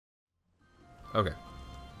Okay.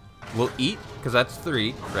 We'll eat, because that's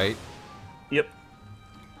 3, right? Yep.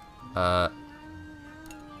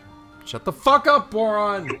 Shut the fuck up,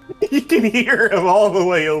 Boron! You can hear him all the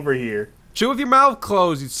way over here. Chew with your mouth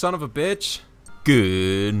closed, you son of a bitch!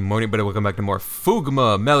 Good morning, buddy. Welcome back to more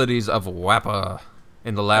Fuga Melodies of Wappa.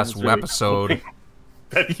 In the last really episode.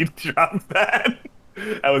 That you dropped that.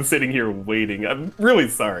 I was sitting here waiting. I'm really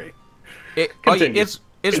sorry. It's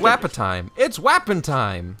Wappa time. It's Wappin'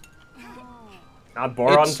 time. Not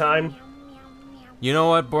Boron time. You know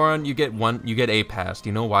what, Boron? You get a pass. Do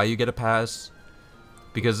you know why you get a pass?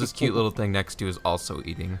 Because this cute little thing next to you is also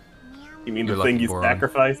eating. You mean You're the thing lucky, you Boron.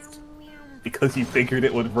 Sacrificed? Because you figured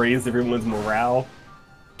it would raise everyone's morale?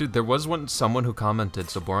 Dude, there was someone who commented,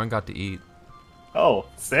 so Boron got to eat. Oh,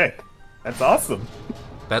 sick. That's awesome.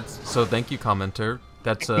 So thank you, commenter.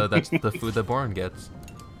 That's the food that Boron gets.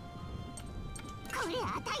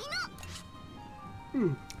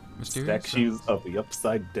 Mysterious Statues of the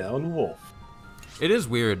upside down wolf. It is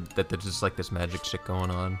weird that there's just like this magic shit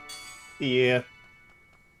going on. Yeah.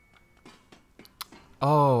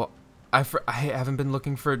 Oh, I haven't been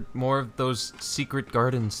looking for more of those secret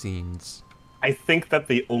garden scenes. I think that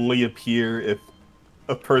they only appear if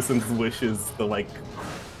a person's wish is the like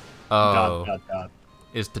Oh, dot.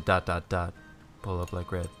 is to ... Pull up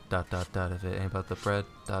like red ... if it ain't about the bread ...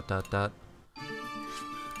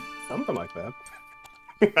 Something like that.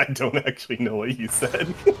 I don't actually know what you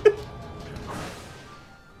said. ...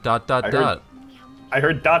 I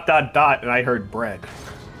heard ... and I heard bread.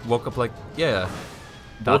 Woke up like, yeah.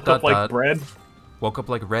 Woke up like bread? Woke up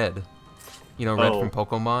like red. You know, red Oh. from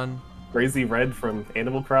Pokemon? Crazy Red from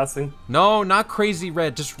Animal Crossing? No, not Crazy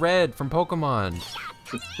Red, just red from Pokemon.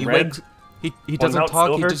 He Red? wakes, he doesn't Out talk,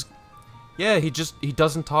 Silver? he just... Yeah, he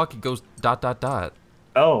doesn't talk, he goes ...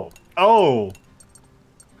 Oh. Oh!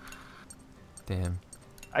 Damn.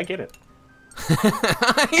 I get it.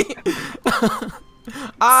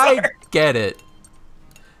 I get it.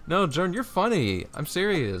 No, Jordan, you're funny. I'm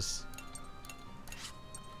serious.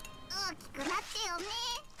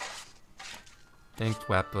 Thanks,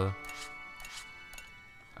 Wappa.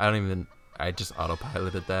 I just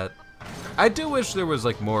autopiloted that. I do wish there was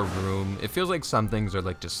like more room. It feels like some things are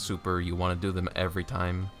like just super, you want to do them every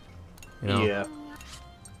time. You know? Yeah.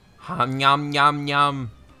 Hum, yum, yum, yum.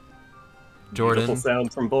 Jordan. Beautiful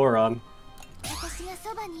sound from Boron.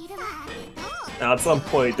 Now, at some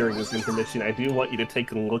point during this intermission, I do want you to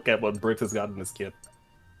take a look at what Brit has got in his kit.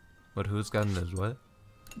 What, who's gotten this, what?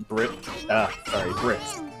 Brit. Sorry,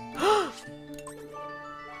 Brits.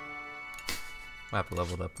 Wappa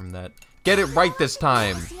leveled up from that. Get it right this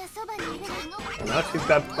time! Now she's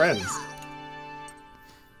got friends.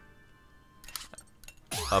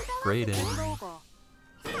 Upgrading.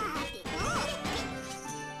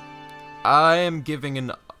 I am giving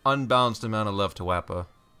an unbalanced amount of love to Wappa.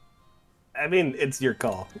 I mean, it's your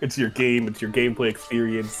call. It's your game. It's your gameplay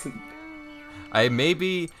experience. I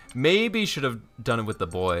maybe should have done it with the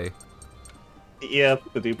boy. Yeah,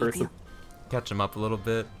 the new person. Catch him up a little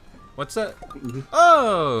bit. What's that?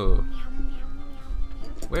 Oh!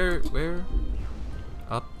 Where?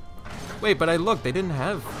 Up? Wait, but I looked, they didn't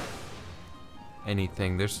have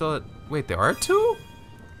anything. They're still at... Wait, there are 2?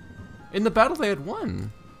 In the battle they had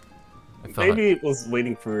 1. I thought. Maybe it was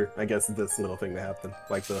waiting for, I guess, this little thing to happen.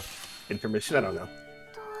 Like the intermission, I don't know.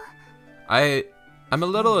 I'm a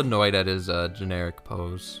little annoyed at his generic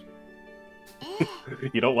pose.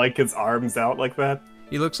 You don't like his arms out like that?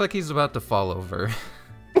 He looks like he's about to fall over.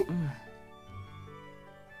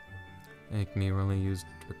 Agni only used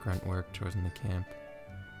for grunt work, chores in the camp.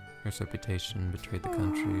 Her reputation betrayed the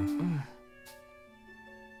country.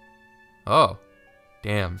 Oh.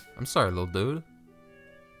 Damn. I'm sorry, little dude.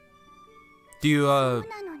 Do you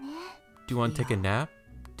want to take a nap?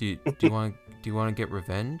 Do you want to get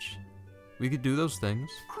revenge? We could do those things.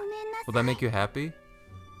 Will that make you happy?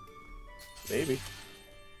 Maybe.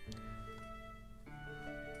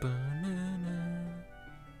 Banana.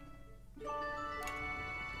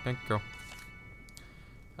 Thank you, girl.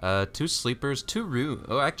 2 sleepers, 2 room.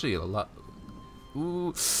 Oh, actually, a lot.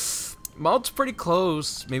 Ooh, Malt's pretty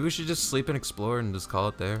close. Maybe we should just sleep and explore and just call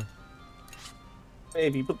it there.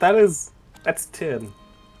 Maybe, but that's 10.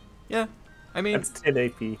 Yeah, I mean That's 10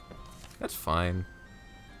 AP. that's fine.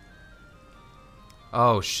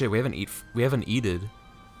 Oh shit, we haven't eated. We haven't eated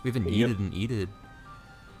and eated.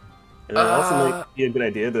 And it also might be a good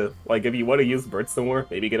idea to, like, if you want to use Bert some more,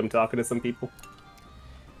 maybe get him talking to some people.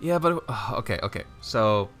 Yeah, but okay.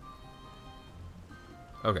 So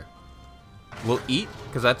okay, we'll eat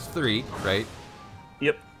because that's 3, right?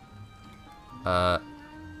 Yep.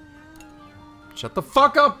 Shut the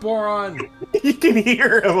fuck up, Boron! You can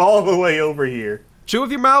hear him all the way over here. Chew with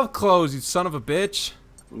your mouth closed, you son of a bitch.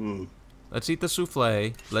 Mm. Let's eat the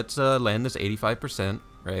souffle. Let's land this 85%,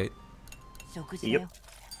 right? Yep.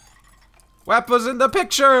 Wappa's in the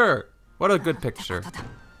picture! What a good picture.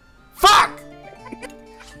 Fuck!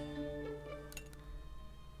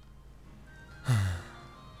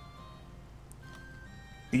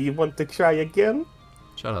 Do you want to try again?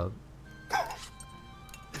 Shut up.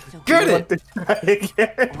 Do Get you it! want to try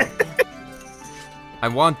again? I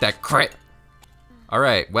want that crit.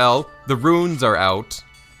 Alright, well, the runes are out.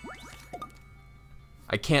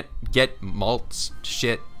 I can't get Malt's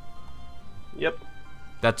shit. Yep.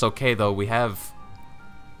 That's okay though, we have...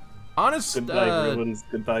 Honest, Goodbye, ruins.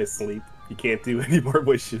 Goodbye, sleep. You can't do any more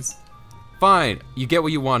wishes. Fine, you get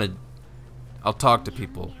what you wanted. I'll talk to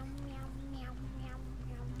people.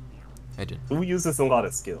 I did. Who uses a lot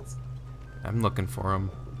of skills? I'm looking for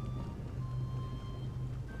him.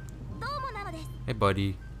 Hey,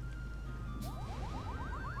 buddy.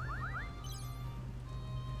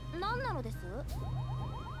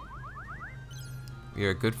 We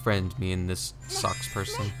are good friends, me and this Jsocks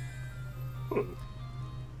person.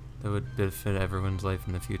 That would benefit everyone's life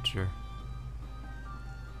in the future.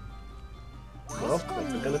 Well,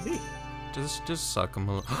 what's it gonna be? Just suck him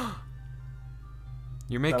a little.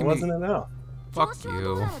 You're making That wasn't enough. Fuck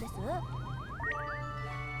you.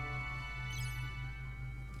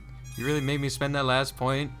 You really made me spend that last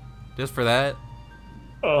point? Just for that?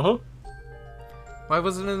 Uh-huh. Why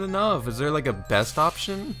wasn't it enough? Is there like a best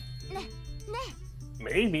option?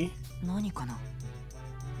 Maybe.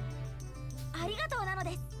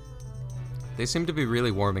 They seem to be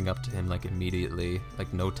really warming up to him like immediately.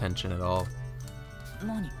 Like no tension at all.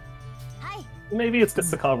 Maybe it's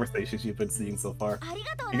just the conversations you've been seeing so far.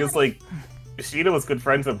 Because, like, Sheena was good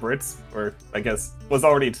friends with Brits, or I guess was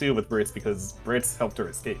already too with Brits because Brits helped her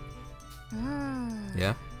escape.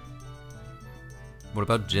 Yeah? What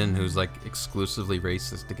about Jin, who's like exclusively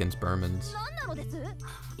racist against Burmans?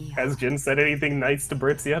 Has Jin said anything nice to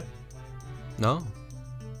Brits yet? No.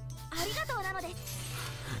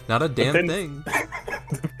 Not a damn thing.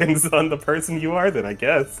 Depends on the person you are, then, I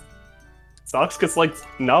guess. Jsocks just likes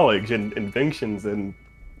knowledge and inventions and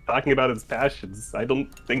talking about his passions. I don't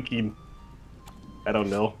think he... I don't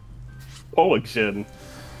know. Jin.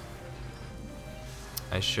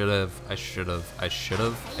 I should have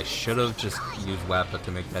just used Wappa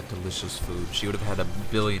to make that delicious food. She would have had a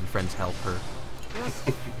billion friends help her.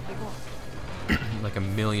 Like a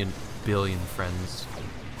million billion friends.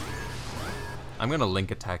 I'm gonna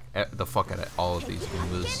link attack the fuck out of all of these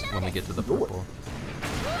Goombas when we get to the purple.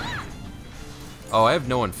 Oh, I have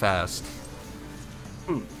no one fast.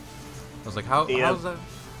 I was like, how's that?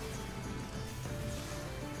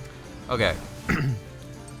 Okay.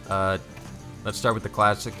 Let's start with the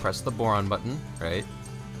classic. Press the Boron button, right?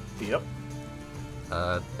 Yep.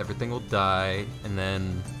 Everything will die, and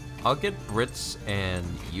then I'll get Brits and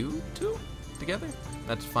you two together.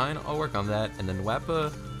 That's fine. I'll work on that. And then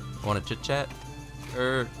Wappa, I want to chit chat.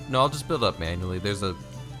 Or no, I'll just build up manually. There's a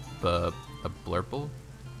blurple,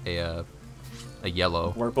 a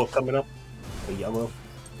yellow. Blurple coming up. A yellow.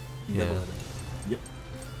 Yeah. Yellow. Yep.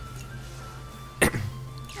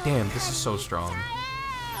 Damn, this is so strong.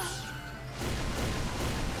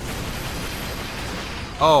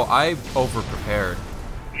 Oh, I over-prepared.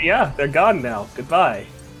 Yeah, they're gone now. Goodbye.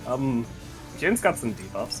 Jin's got some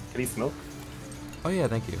debuffs. Can he smoke? Oh yeah,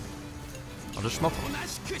 thank you. I'll just smoke them.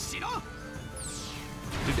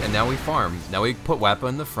 Dude, and now we farm. Now we put Wappa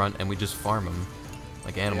in the front and we just farm him.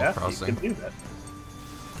 Like Animal Crossing. You can do that.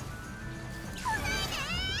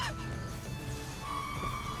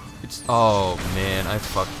 Oh man, I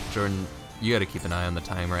fucked Jordan. You gotta keep an eye on the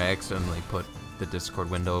timer. I accidentally put the Discord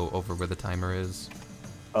window over where the timer is.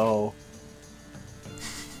 Oh.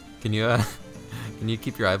 Can you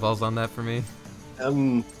keep your eyeballs on that for me?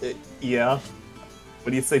 Yeah.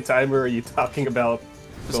 When you say timer, are you talking about...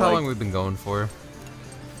 Just how long we've been going for.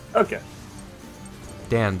 Okay.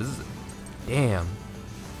 Damn, this is... Damn.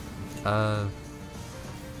 Yeah.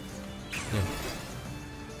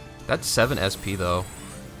 That's 7 SP though.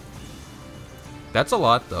 That's a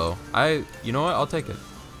lot though. You know what? I'll take it.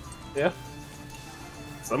 Yeah.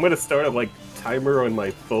 So I'm gonna start a timer on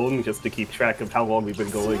my phone just to keep track of how long we've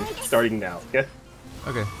been going, starting now. Yeah.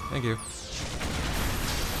 Okay. Thank you.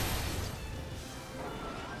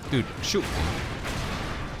 Dude, shoot me.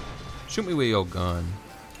 Shoot me with your gun.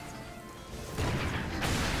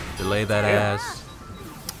 Delay that ass.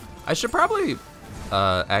 I should probably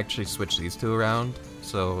actually switch these two around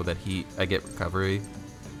so that I get recovery.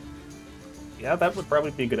 Yeah, that would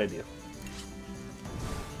probably be a good idea.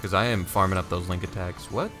 Because I am farming up those link attacks.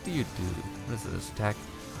 What do you do? What is this attack?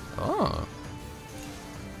 Oh.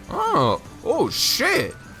 Oh. Oh,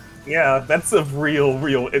 shit. Yeah, that's a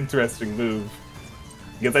real interesting move.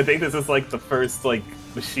 Because I think this is like the first like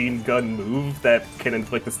machine gun move that can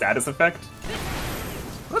inflict a status effect.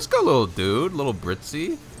 Let's go, little dude. Little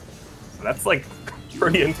Britzy. That's like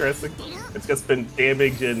pretty interesting. It's just been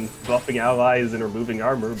damaging, buffing allies, and removing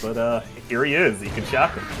armor, but here he is. You can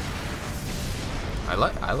shock him. I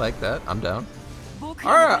like that. I'm down.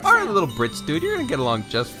 Alright, little Brits dude, you're gonna get along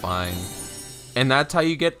just fine. And that's how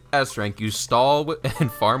you get S rank. You stall and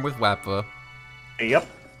farm with Wappa. Yep.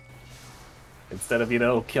 Instead of, you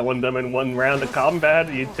know, killing them in one round of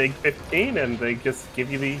combat, you take 15 and they just give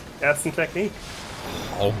you the S and technique.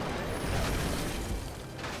 Oh.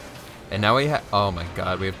 And now we have, oh my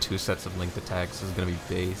god, we have 2 sets of linked attacks. This is gonna be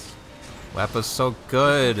base. Wappa's so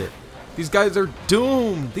good. These guys are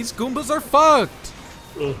doomed. These Goombas are fucked.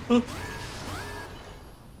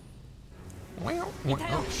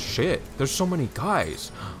 Oh shit, there's so many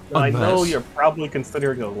guys. I know you're probably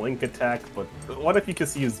considering a link attack, but what if you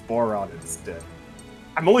just use Boron instead?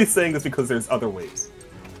 I'm only saying this because there's other waves.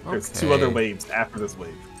 There's 2 other waves after this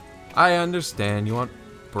wave. I understand. You want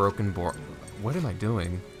broken Boron. What am I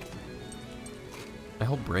doing? My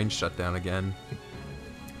whole brain shut down again.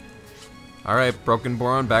 Alright, broken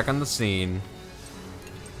Boron back on the scene.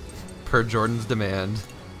 Per Jordan's demand.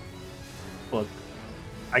 Look,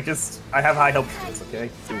 I have high hopes for this, okay?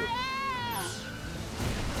 Do it.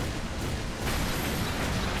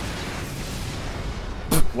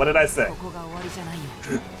 What did I say?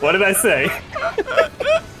 What did I say?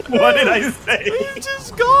 What did I say? They're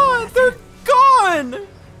just gone! They're gone!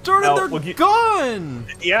 Jordan, No, they're gone!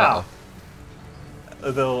 Yeah.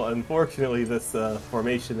 Uh-oh. Though, unfortunately, this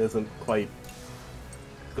formation isn't quite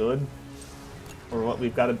good for what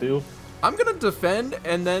we've got to do. I'm gonna defend,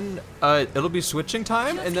 and then it'll be switching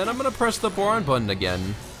time, and then I'm gonna press the Boron button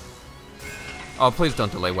again. Oh, please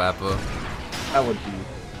don't delay Wappa. That would be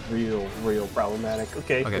real problematic.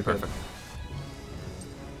 Okay. Okay, perfect.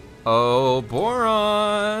 Oh,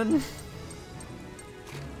 Boron!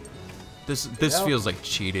 This feels like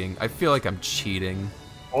cheating. I feel like I'm cheating.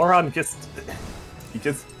 Boron he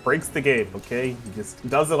just breaks the game, okay? He just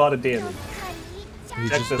does a lot of damage. He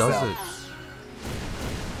Check just this does out. it.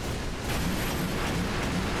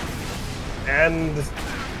 And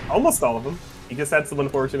almost all of them. He just had some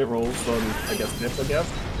unfortunate rolls on, I guess, Nip,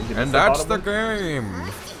 And that's the game!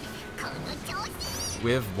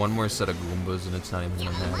 We have one more set of Goombas and it's not even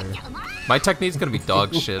gonna matter. My technique's gonna be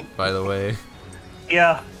dog shit, by the way.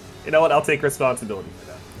 Yeah. You know what? I'll take responsibility for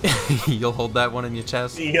that. You'll hold that one in your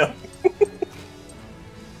chest? Yeah.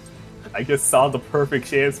 I just saw the perfect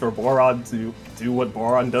chance for Boron to do what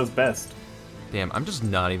Boron does best. Damn, I'm just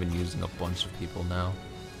not even using a bunch of people now.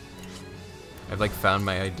 I've like found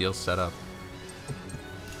my ideal setup.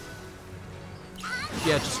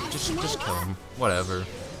 Yeah, just kill him. Whatever.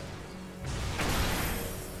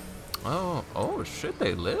 Oh shit,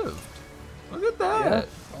 they lived. Look at that.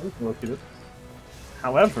 Yeah, look at it.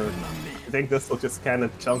 However, I think this will just kind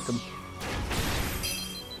of chunk him.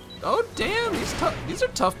 Oh damn, these are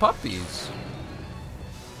tough puppies.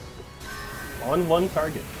 On one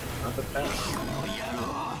target. Not that bad.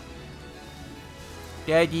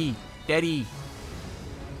 Daddy.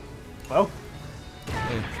 Well,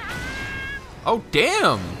 Hey. Oh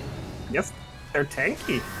damn! yes, they're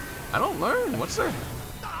tanky. I don't learn. What's their?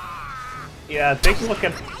 Yeah, take a look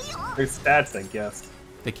at their stats, I guess.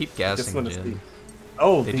 They keep Just gassing want to Jin. see.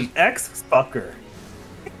 Oh, They the just- X-Fucker.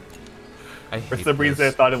 I For hate some reason, I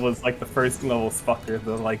this. thought it was like the first level Spucker,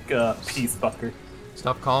 the like Peace Fucker.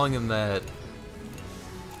 Stop calling him that.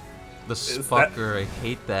 The Spucker. I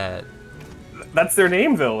hate that. That's their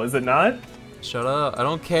name, though, is it not? Shut up. I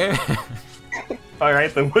don't care. All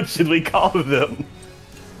right, then what should we call them?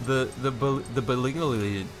 the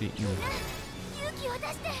bilingually.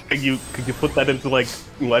 Could you put that into like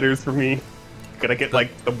letters for me? Could I get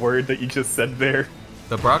like the word that you just said there?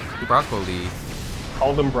 The broccoli.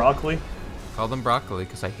 Call them broccoli. Call them broccoli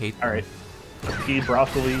because I hate them. All right, the P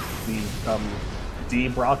broccoli, the D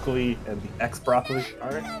broccoli, and the X broccoli. All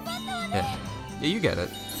right. Yeah, you get it.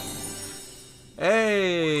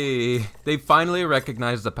 Hey, they finally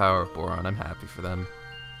recognized the power of Boron. I'm happy for them.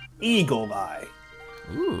 Eagle Eye.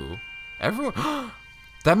 Ooh, everyone.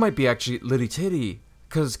 That might be actually Litty Titty.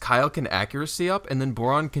 Because Kyle can accuracy up, and then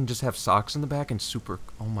Boron can just have Socks in the back and super.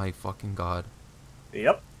 Oh my fucking god.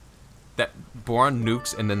 Yep. That Boron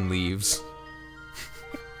nukes and then leaves.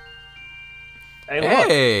 Hey, look,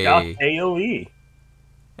 Hey! got AoE.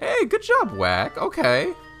 Hey, good job, Whack.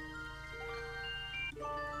 Okay.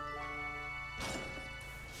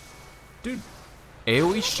 Dude,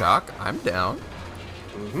 AoE shock, I'm down.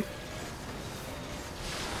 Mm-hmm.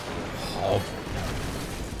 Oh.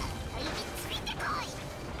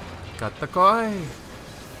 Got the koi.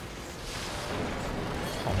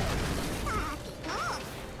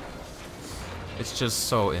 It's just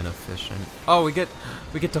so inefficient. Oh, we get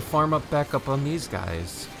to farm up back up on these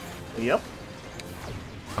guys. Yep.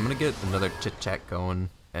 I'm gonna get another chit chat going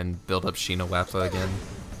and build up Sheena Wappa again.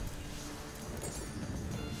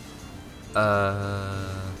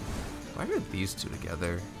 Why are these two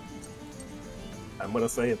together? I'm gonna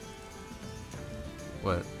say it.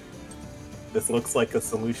 What? This looks like a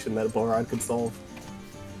solution that Boron could solve.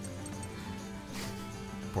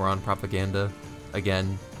 Boron propaganda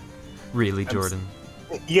again. Really, Jordan?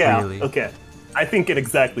 Yeah, Really? okay. I think in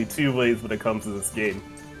exactly 2 ways when it comes to this game.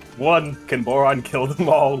 1, can Boron kill them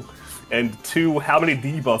all? And 2, how many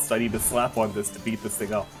debuffs do I need to slap on this to beat this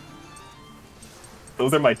thing up?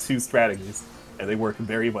 Those are my 2 strategies, and they work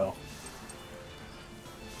very well.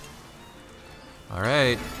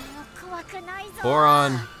 Alright.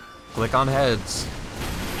 Boron, click on heads.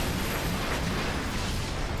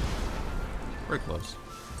 Very close.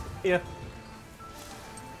 Yeah.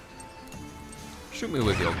 Shoot me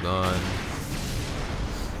with your gun.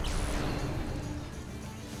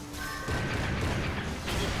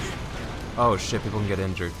 Oh shit, people can get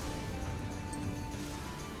injured.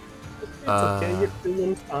 It's okay, you're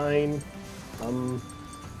doing fine.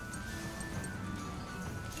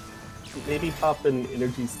 Maybe pop an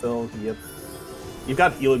energy cell. Yep. You've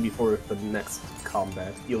got healing before the next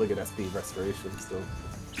combat. Healing and SP restoration, so.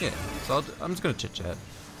 Yeah, so I'm just gonna chit chat.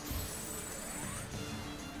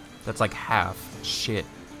 That's like half. Shit.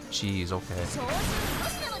 Jeez, okay.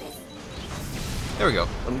 There we go.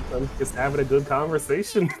 I'm just having a good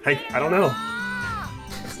conversation. I don't know.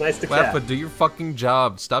 It's nice to chat. Wappa, do your fucking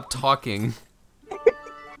job. Stop talking.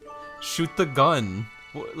 Shoot the gun.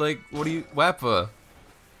 What are you... Wappa,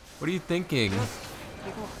 what are you thinking?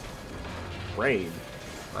 Rain.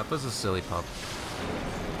 Wappa's a silly pup.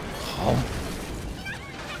 Oh.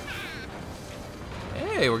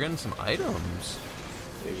 Hey, we're getting some items.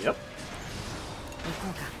 Yep.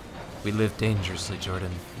 We live dangerously,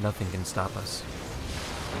 Jordan. Nothing can stop us.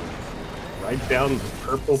 Right down the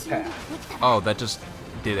purple path. Oh, that just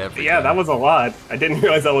did everything. Yeah, that was a lot. I didn't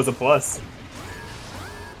realize that was a plus.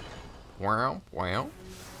 Wow, wow.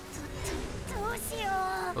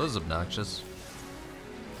 That was obnoxious.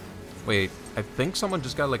 Wait, I think someone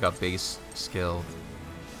just got like a base skill.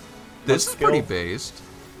 This is pretty based.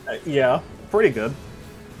 Yeah, pretty good.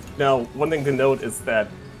 Now, one thing to note is that,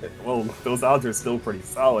 well, those odds are still pretty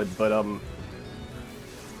solid, but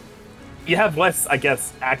you have less, I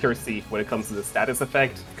guess, accuracy when it comes to the status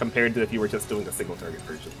effect compared to if you were just doing a single target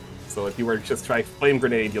version. So if you were to just try Flame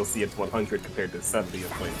Grenade, you'll see it's 100 compared to 70 in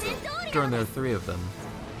Flame Zone. Darn, there are 3 of them.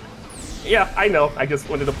 Yeah, I know. I just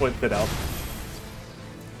wanted to point that out.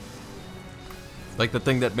 Like the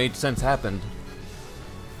thing that made sense happened.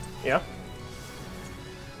 Yeah.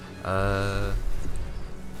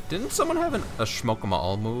 Didn't someone have a Shmoke 'em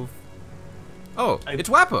all move? Oh, it's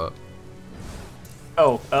Wappa!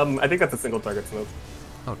 Oh, I think that's a single target smoke.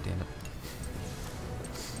 Oh, damn it.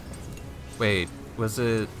 Wait, was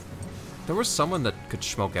it... There was someone that could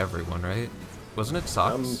Shmoke everyone, right? Wasn't it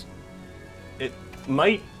Jsocks? It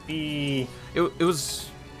might be... It was...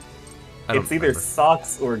 It's either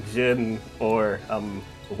Jsocks or Jin or,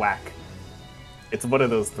 Whack. It's one of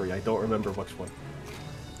those 3. I don't remember which one.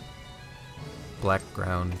 Black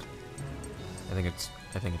ground. I think it's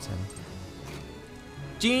him.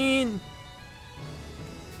 Gene!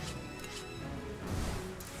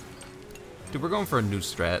 Dude, we're going for a new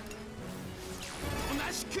strat.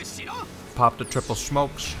 Pop the triple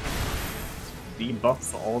smokes.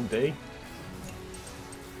 Debuffs all day.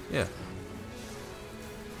 Yeah.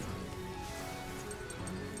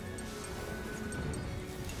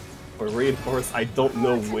 Or reinforce, I don't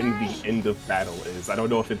know when the end of battle is. I don't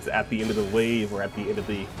know if it's at the end of the wave or at the end of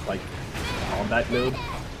the, like, combat node.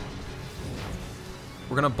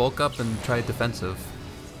 We're gonna bulk up and try defensive.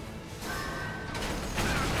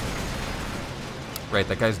 Right,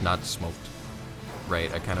 that guy's not smoked.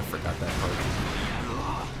 Right, I kind of forgot that part.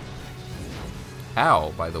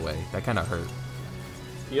 Ow, by the way, that kind of hurt.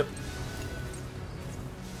 Yep.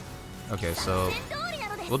 Okay, so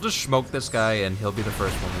we'll just smoke this guy and he'll be the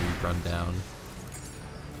first one we run down.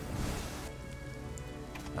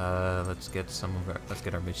 Let's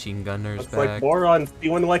get our machine gunners Looks back. like Boron's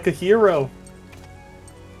feeling like a hero.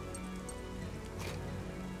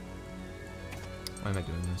 Why am I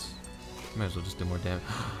doing this? Might as well just do more damage.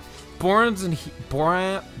 Boron's and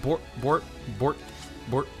Boron,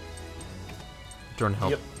 Jordan,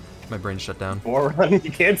 help. Yep. My brain shut down. Boron? You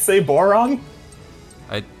can't say boron?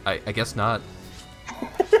 I guess not.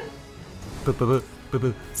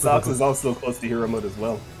 Jsocks is also close to hero mode as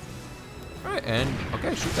well. Alright, and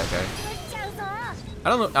okay, shoot that guy. I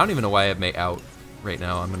don't even know why I have May out right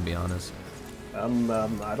now, I'm gonna be honest. I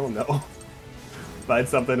don't know. Find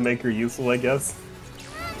something to make her useful, I guess.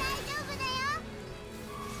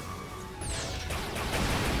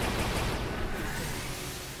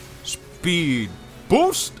 Speed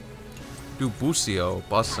boost! Do boostio,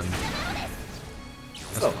 bussin'.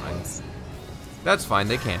 That's fine. That's fine,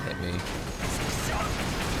 they can't hit me.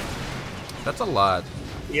 That's a lot.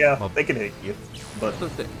 Yeah, Well, they can hit you, but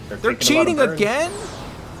they're cheating again?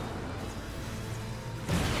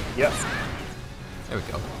 Yes. There we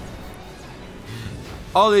go.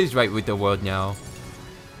 All is right with the world now.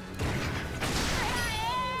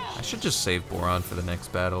 I should just save Boron for the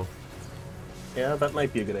next battle. Yeah, that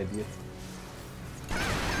might be a good idea.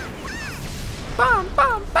 Bam,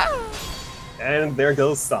 bam, bam. And there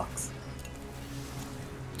goes Jsocks.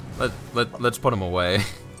 Let's put him away.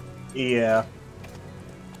 Yeah.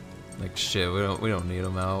 Like shit, we don't need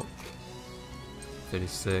him out.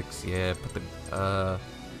 56, yeah, put the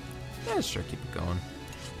yeah, sure, keep it going.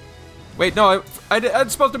 Wait, no, I'm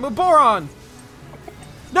supposed to move Boron!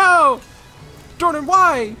 No! Jordan,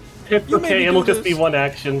 why? It's okay, it'll just be one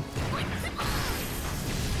action.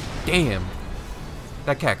 Damn.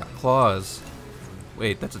 That cat got claws.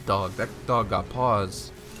 Wait, that's a dog. That dog got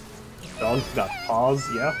paws. Dogs got paws,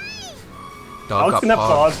 yeah. Dog Dogs got can have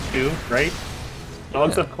paws. claws too, right?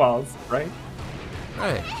 Dogs Yeah. have claws, right?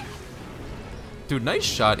 Right. Dude, nice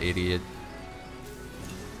shot, idiot.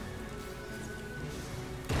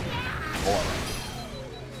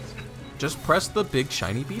 Just press the big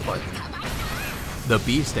shiny B button. The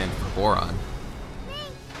B stands for Boron.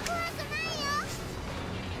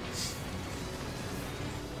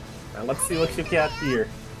 Now let's see what you got here.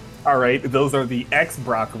 Alright, those are the X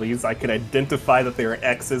broccolis. I can identify that they are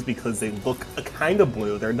X's because they look kind of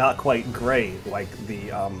blue. They're not quite gray like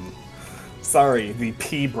the, the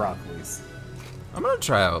P broccolis. I'm gonna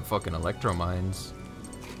try out fucking Electro Mines.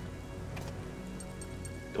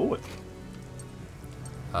 Do it.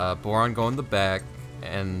 Boron go in the back,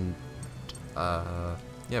 and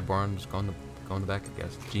yeah, Boron just go in the back, I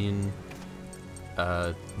guess. Jean,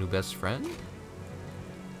 new best friend.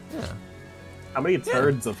 Yeah. How many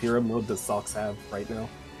turns of hero mode does Jsocks have right now?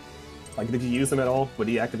 Like, did you use him at all when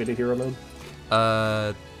he activated hero mode?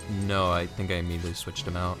 No, I think I immediately switched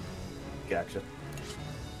him out. Gotcha.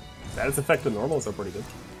 Status effect and normals are pretty good.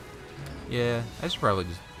 Yeah, I should probably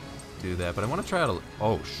just do that, but I want to try out a...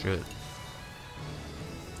 Oh, shit.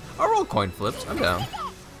 I'll roll coin flips. I'm down.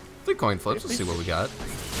 3 coin flips. Let's see what we got.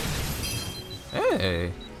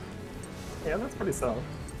 Hey. Yeah, that's pretty solid.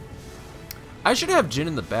 I should have Jin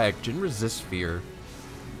in the back. Jin resists fear.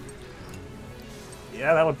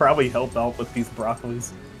 Yeah, that would probably help out with these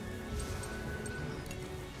broccolis.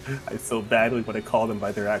 I so badly want to call them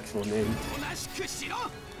by their actual name.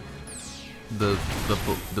 The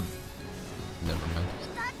never mind.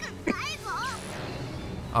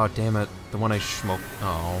 Oh, damn it. The one I smoked.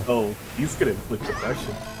 Oh. Oh, he's gonna inflict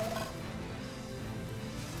depression.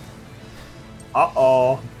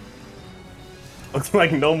 Uh-oh. Looks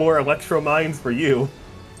like no more electro mines for you.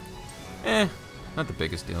 Not the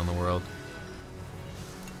biggest deal in the world.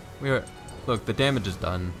 Look, the damage is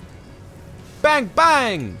done. Bang,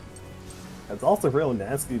 bang! That's also real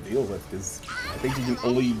nasty to deal with, because I think you can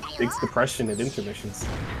only fix depression at intermissions.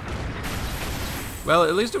 Well,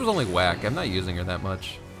 at least it was only whack. I'm not using her that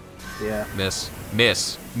much. Yeah. Miss.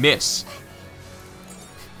 Miss. Miss.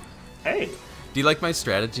 Hey! Do you like my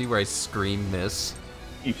strategy where I scream miss?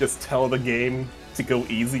 You just tell the game to go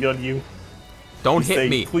easy on you. Don't You hit say,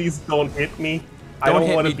 me. Please don't hit me. I Don't don't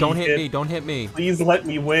hit want me. to Don't be hit me. Don't hit me. Please let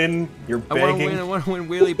me win. You're I want to begging. win. I want to win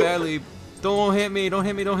really badly. Don't hit me. Don't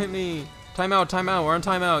hit me. Don't hit me. Time out. Time out. We're on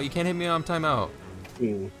timeout. You can't hit me on timeout.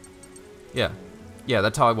 Yeah. Yeah,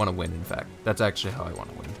 that's how I want to win, in fact. That's actually how I want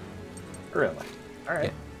to win. Really? Alright.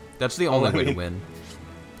 Yeah. That's the only way to win.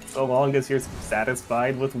 So long as you're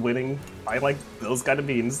satisfied with winning by, like, those kind of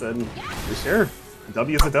means, then sure.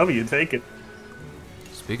 W is a W, take it.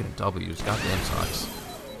 Speaking of W's, goddamn Jsocks.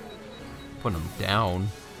 Putting them down.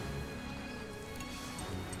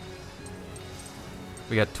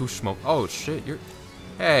 We got 2 smoke. Oh, shit, you're...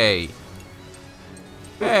 Hey!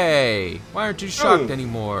 Hey! Why aren't you shocked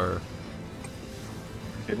anymore?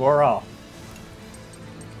 We're off.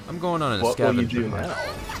 I'm going on a What will you scavenger do hunt. now?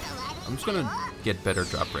 I'm just gonna get better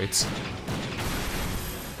drop rates.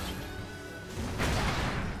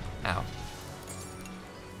 Ow.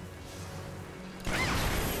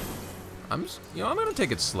 you know, I'm gonna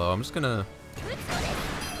take it slow. I'm just gonna.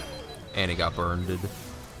 And he got burned.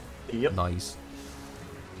 Yep. Nice.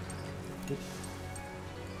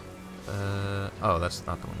 Oh, that's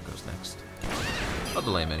not the one that goes next. I'll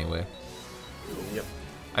delay him anyway. Yep.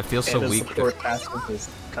 I feel so weak. Support passive is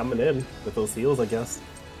coming in with those heals, I guess.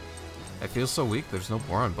 I feel so weak. There's no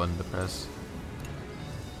Boron button to press.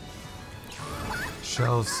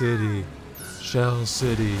 Shell City. Shell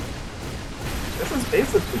City. This is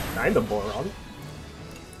basically kind of Boron.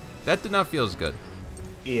 That did not feel as good.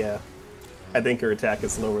 Yeah. I think her attack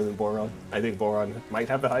is slower than Boron. I think Boron might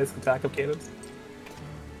have the highest attack of cannons.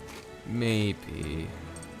 Maybe.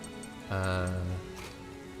 Yeah,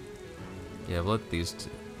 we'll let these two.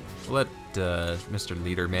 We'll let Mr.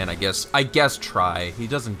 Leader Man, I guess try. He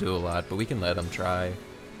doesn't do a lot, but we can let him try.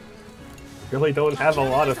 Really don't have a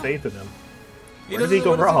lot of faith in him. Where did he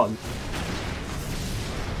go wrong?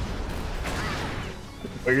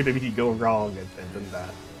 Where did he go wrong in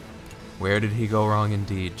that? Where did he go wrong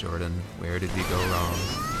indeed, Jordan? Where did he go wrong?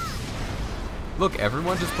 Look,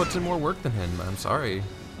 everyone just puts in more work than him. I'm sorry.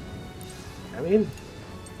 I mean,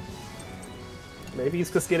 maybe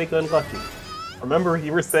he's just getting unlucky. Remember,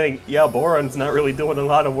 you were saying, yeah, Boron's not really doing a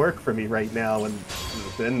lot of work for me right now, and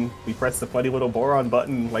then we pressed the funny little Boron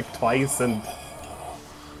button like twice, and...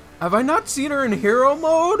 Have I not seen her in hero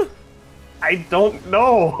mode? I don't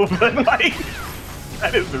know, but like,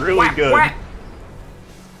 that is really good. Whack.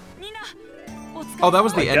 Oh, that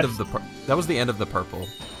was the end of the purple.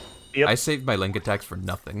 Yep. I saved my link attacks for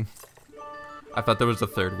nothing. I thought there was a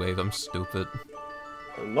third wave. I'm stupid.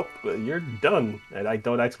 Nope, you're done. And I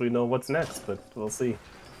don't actually know what's next, but we'll see.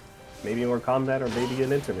 Maybe more combat or maybe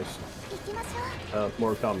an intermission.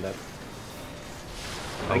 More combat.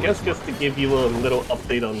 I guess just to give you a little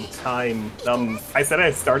update on time, I said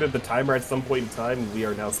I started the timer at some point in time. We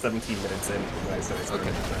are now 17 minutes in from when I said I started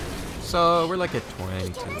the timer. So we're like at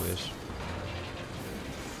 22-ish.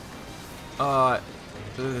 I'm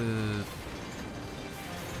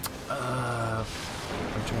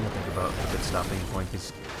trying to think about a good stopping point.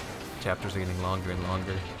 These chapters are getting longer and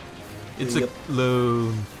longer. It's a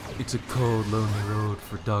cold, lonely road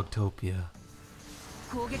for Dogtopia.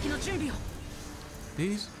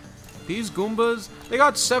 These Goombas, they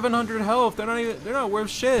got 700 health. They're not worth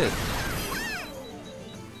shit.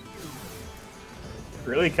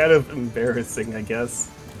 Really kind of embarrassing, I guess.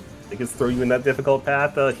 They just throw you in that difficult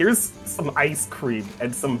path. Here's some ice cream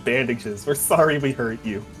and some bandages. We're sorry we hurt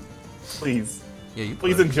you. Please. Yeah, you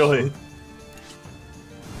please enjoy.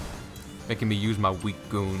 Making me use my weak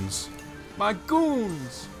goons. My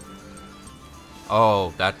goons!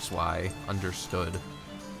 Oh, that's why. Understood.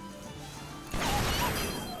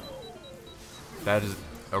 That is...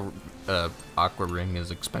 Aqua Ring is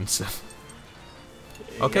expensive.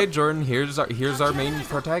 Okay, yep. Jordan, here's our main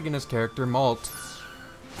protagonist character, Malt.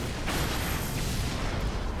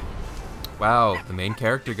 Wow, the main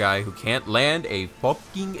character guy who can't land a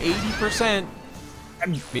fucking 80%.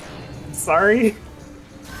 I'm sorry?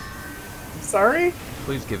 Sorry?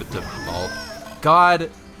 Please give it to Malt. God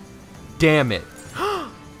damn it.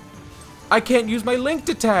 I can't use my linked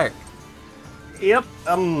attack. Yep,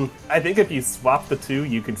 I think if you swap the two,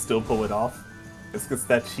 you can still pull it off. It's just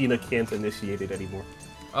that Sheena can't initiate it anymore.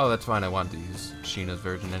 Oh, that's fine. I wanted to use Sheena's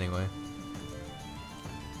version anyway.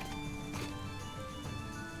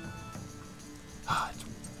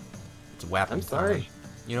 It's Wappa. I'm sorry. Time.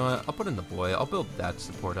 You know what? I'll put in the boy. I'll build that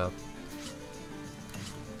support up.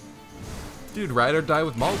 Dude, ride or die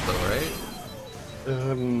with Malt though, right?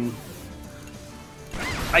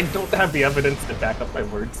 I don't have the evidence to back up my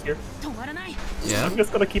words here. Yeah? I'm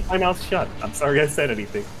just gonna keep my mouth shut. I'm sorry I said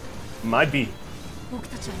anything. My B.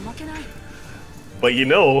 But you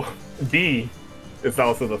know, B is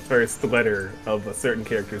also the first letter of a certain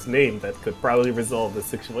character's name that could probably resolve the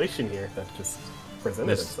situation here that just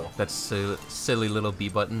presented itself. That silly little B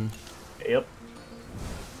button. Yep.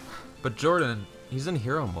 But Jordan, he's in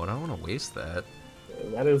hero mode. I don't want to waste that.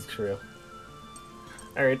 That is true.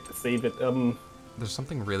 Alright, save it. There's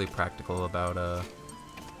something really practical about,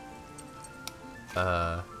 what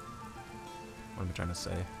am I trying to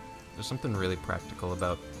say? There's something really practical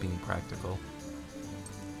about being practical.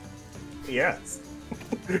 Yes.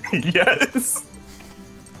 Yes!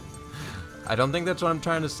 I don't think that's what I'm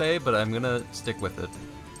trying to say, but I'm gonna stick with it.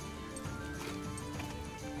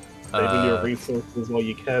 Saving your resources while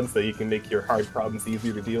you can so you can make your hard problems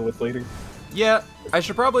easier to deal with later. Yeah, I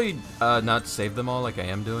should probably not save them all like I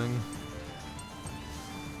am doing.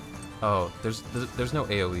 Oh, there's no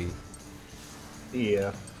AoE.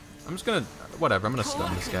 Yeah. I'm just gonna... Whatever, I'm gonna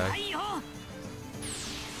stun this guy.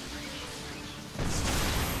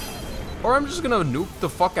 Or I'm just gonna nuke the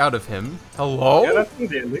fuck out of him. Hello? Yeah, that's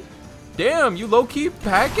dandy. Damn, you low-key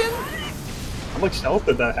packing? How much health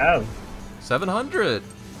did that have? 700.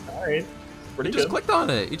 Alright. Pretty You just good. clicked on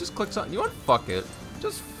it. You just clicked on. You want fuck it?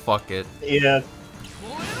 Just fuck it. Yeah.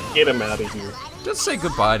 Get him out of here. Just say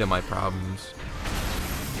goodbye to my problems.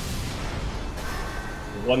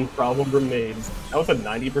 One problem remains. That was a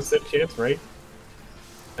 90% chance, right?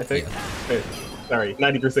 I think. Yeah. Hey, sorry,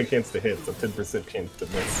 90% chance to hit, so 10% chance to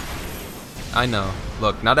miss. I know.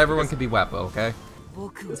 Look, not everyone can be Wappa, okay?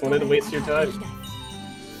 Just wanted to waste your time.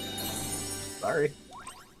 Sorry.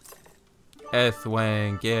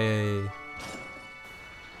 Ethwang, yay.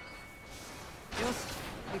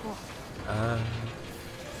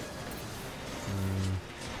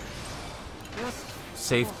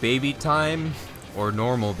 Safe baby time or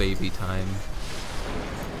normal baby time?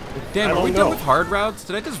 Damn, are we done with hard routes?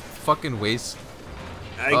 Did I just fucking waste?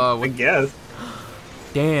 I guess.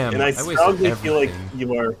 Damn, And I wasted strongly feel like everything.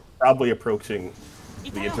 you are probably approaching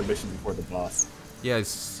the intermission before the boss. Yeah, I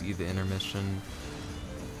see the intermission.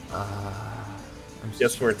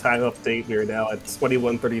 Just for a time update, we are now at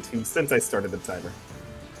 21:32 since I started the timer.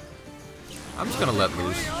 I'm just gonna let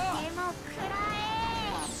loose.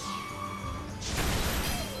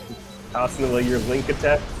 Tossing away your link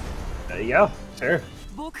attack? Yeah, sure.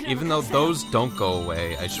 Even though those don't go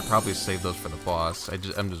away, I should probably save those for the boss.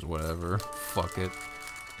 I'm just whatever. Fuck it.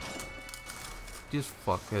 Just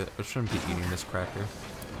fuck it. I shouldn't be eating this cracker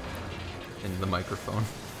in the microphone.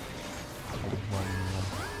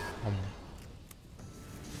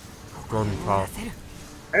 Golden cow.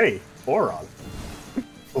 Hey, Boron.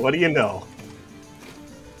 What do you know?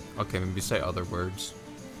 Okay, maybe say other words.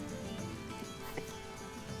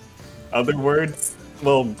 Other words?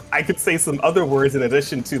 Well, I could say some other words in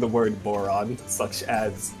addition to the word boron, such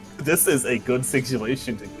as, this is a good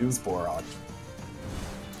situation to use boron.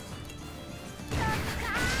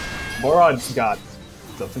 Boron's got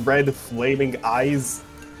the red flaming eyes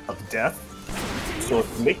of death, so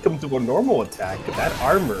if you make him do a normal attack, that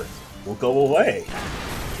armor will go away.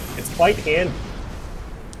 It's quite handy.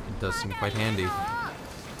 It does seem quite handy.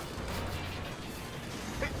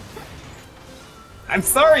 I'm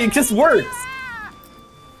sorry, it just works!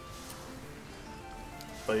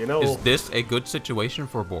 But you know... Is this a good situation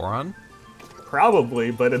for Boron? Probably,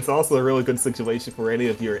 but it's also a really good situation for any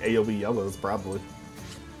of your AoE yellows, probably.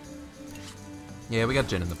 Yeah, we got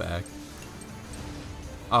Jin in the back.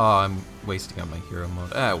 Oh, I'm wasting on my hero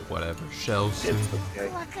mode. Ah, whatever. Shell Sin. It's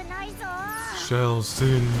okay. Shell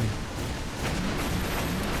Sin.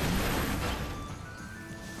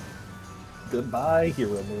 Goodbye,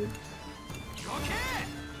 hero mode.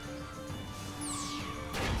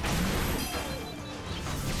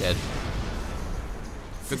 Dead.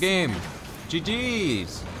 Good game.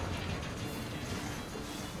 GG's.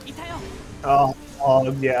 Oh,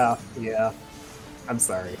 yeah. I'm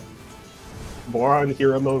sorry. Boron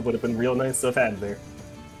hero mode would have been real nice to have had there.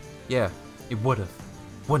 Yeah, it would've.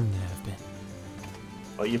 Wouldn't have been.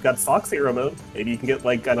 But you've got Jsocks hero mode. Maybe you can get,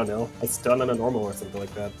 like, I don't know, a stun on a normal or something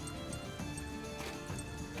like that.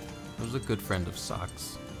 I was a good friend of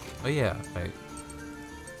Jsocks. Oh yeah, right.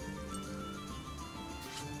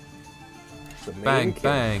 The main Bang,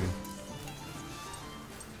 kill. bang.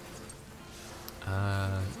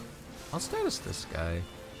 I'll status this guy.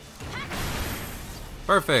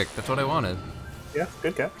 Perfect, that's what I wanted. Yeah,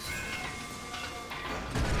 good catch.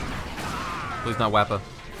 Please not Wappa.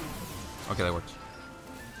 Okay, that works.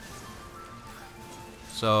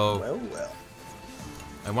 So, Well.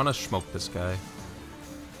 I want to smoke this guy.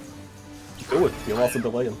 Do it. You'll also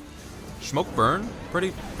delay him. Smoke burn? Pretty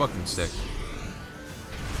fucking sick.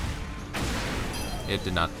 It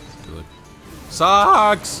did not do it.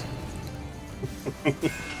 Sucks!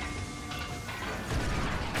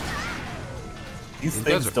 These You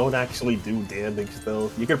things guys are- don't actually do damage,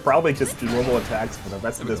 though. You could probably just do normal attacks for the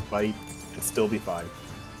rest of this fight and still be fine.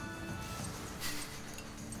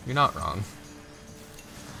 You're not wrong.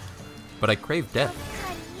 But I crave death.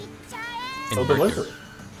 So And deliver murder. it.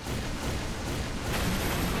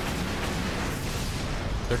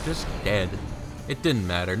 They're just dead. It didn't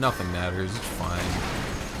matter. Nothing matters. It's fine.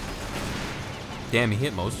 Damn, he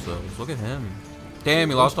hit most of those. Look at him. Damn,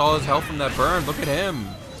 he lost all his health from that burn. Look at him.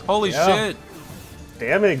 Holy Yeah. shit.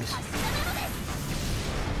 Damage.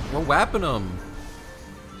 We're whapping him.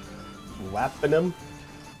 Lapping him.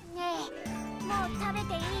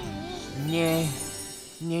 Yeah.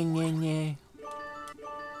 Yeah.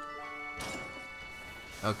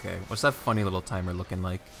 Okay, what's that funny little timer looking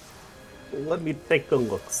like? Let me take a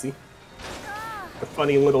look, see? The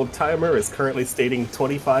funny little timer is currently stating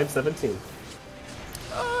 25:17.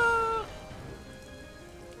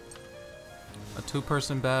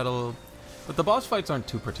 two-person battle, but the boss fights aren't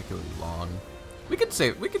too particularly long. We could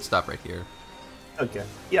stop right here. Okay.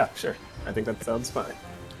 Yeah, sure. I think that sounds fine.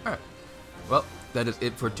 Alright. Well, that is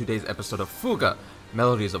it for today's episode of Fuga,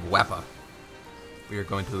 Melodies of Wappa. We are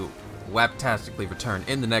going to waptastically return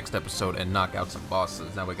in the next episode and knock out some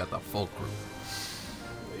bosses. Now we got the full crew.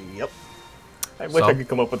 Yep. I wish I could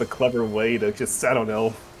come up with a clever way to just, I don't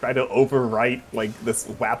know, try to overwrite, like, this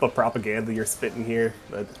Wappa propaganda you're spitting here,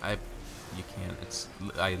 but... You can't.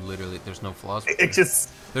 I literally, there's no flaws. It just...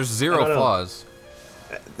 There's zero flaws.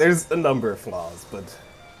 There's a number of flaws, but...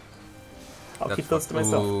 I'll keep those to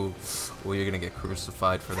myself. Ooh, you're gonna get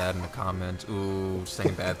crucified for that in the comments. Ooh,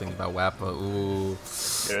 saying bad things about Wappa. Ooh.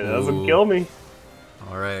 It doesn't kill me.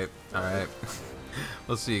 Alright, alright.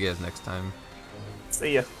 We'll see you guys next time.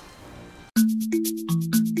 See ya.